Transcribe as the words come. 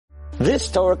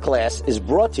This Torah class is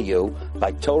brought to you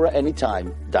by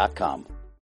TorahAnytime.com.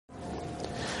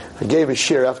 I gave a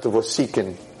shir after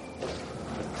Vosikin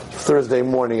Thursday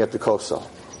morning at the Kosel.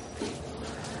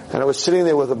 And I was sitting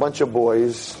there with a bunch of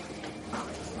boys,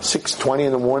 6:20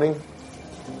 in the morning,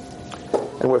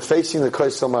 and we're facing the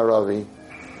Kosel Maravi.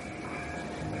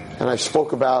 And I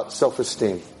spoke about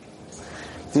self-esteem.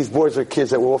 These boys are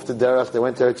kids that were off the derech, they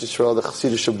went to Eretz Yisrael, the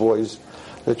Chassidish boys.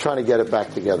 They're trying to get it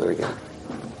back together again.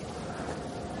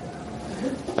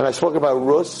 And I spoke about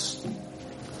Rus,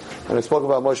 and I spoke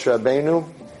about Moshe Rabbeinu,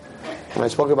 and I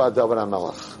spoke about David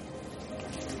HaMelech.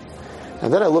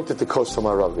 And then I looked at the Kosel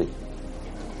Maravi.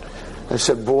 I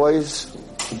said, boys,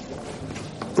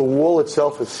 the wall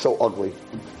itself is so ugly.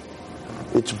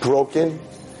 It's broken,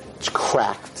 it's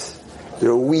cracked.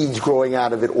 There are weeds growing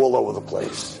out of it all over the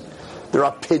place. There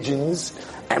are pigeons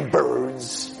and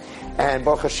birds. And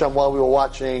Baruch Hashem, while we were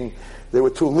watching, there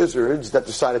were two lizards that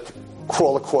decided to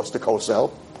crawl across the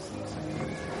Kosel.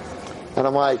 And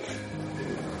I'm like,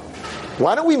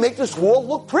 why don't we make this wall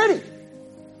look pretty?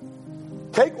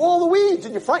 Take all the weeds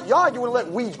in your front yard. You wouldn't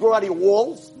let weeds grow out of your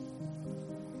walls.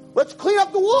 Let's clean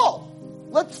up the wall.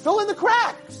 Let's fill in the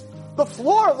cracks. The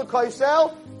floor of the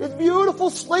Kosel is beautiful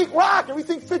slate rock.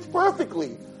 Everything fits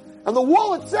perfectly. And the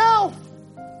wall itself,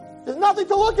 there's nothing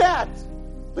to look at.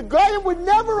 The Goyim would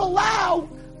never allow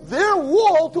their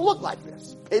wall to look like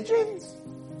this. Pigeons?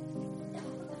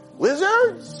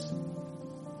 Lizards?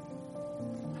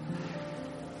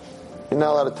 You're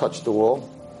not allowed to touch the wall.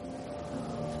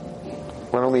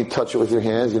 Why don't we touch it with your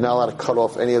hands? You're not allowed to cut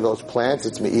off any of those plants.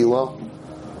 It's me'ilah.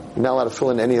 You're not allowed to fill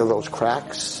in any of those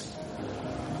cracks.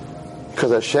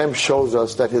 Because Hashem shows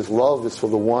us that His love is for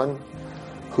the one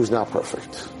who's not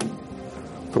perfect.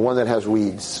 The one that has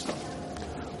weeds.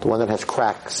 The one that has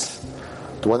cracks.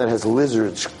 The one that has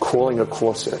lizards crawling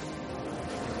across it.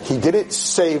 He didn't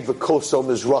save the Kosel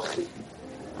Mizrachi.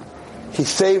 He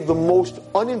saved the most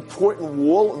unimportant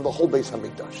wall in the whole Beis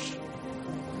HaMikdash.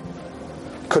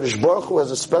 Kadosh Baruch Hu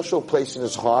has a special place in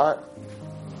His heart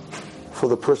for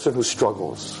the person who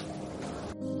struggles.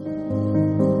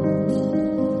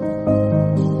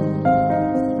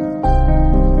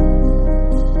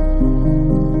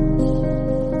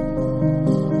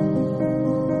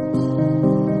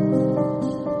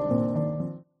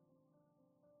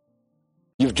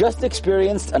 You've just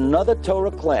experienced another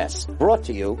Torah class brought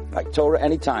to you by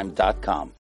TorahAnytime.com.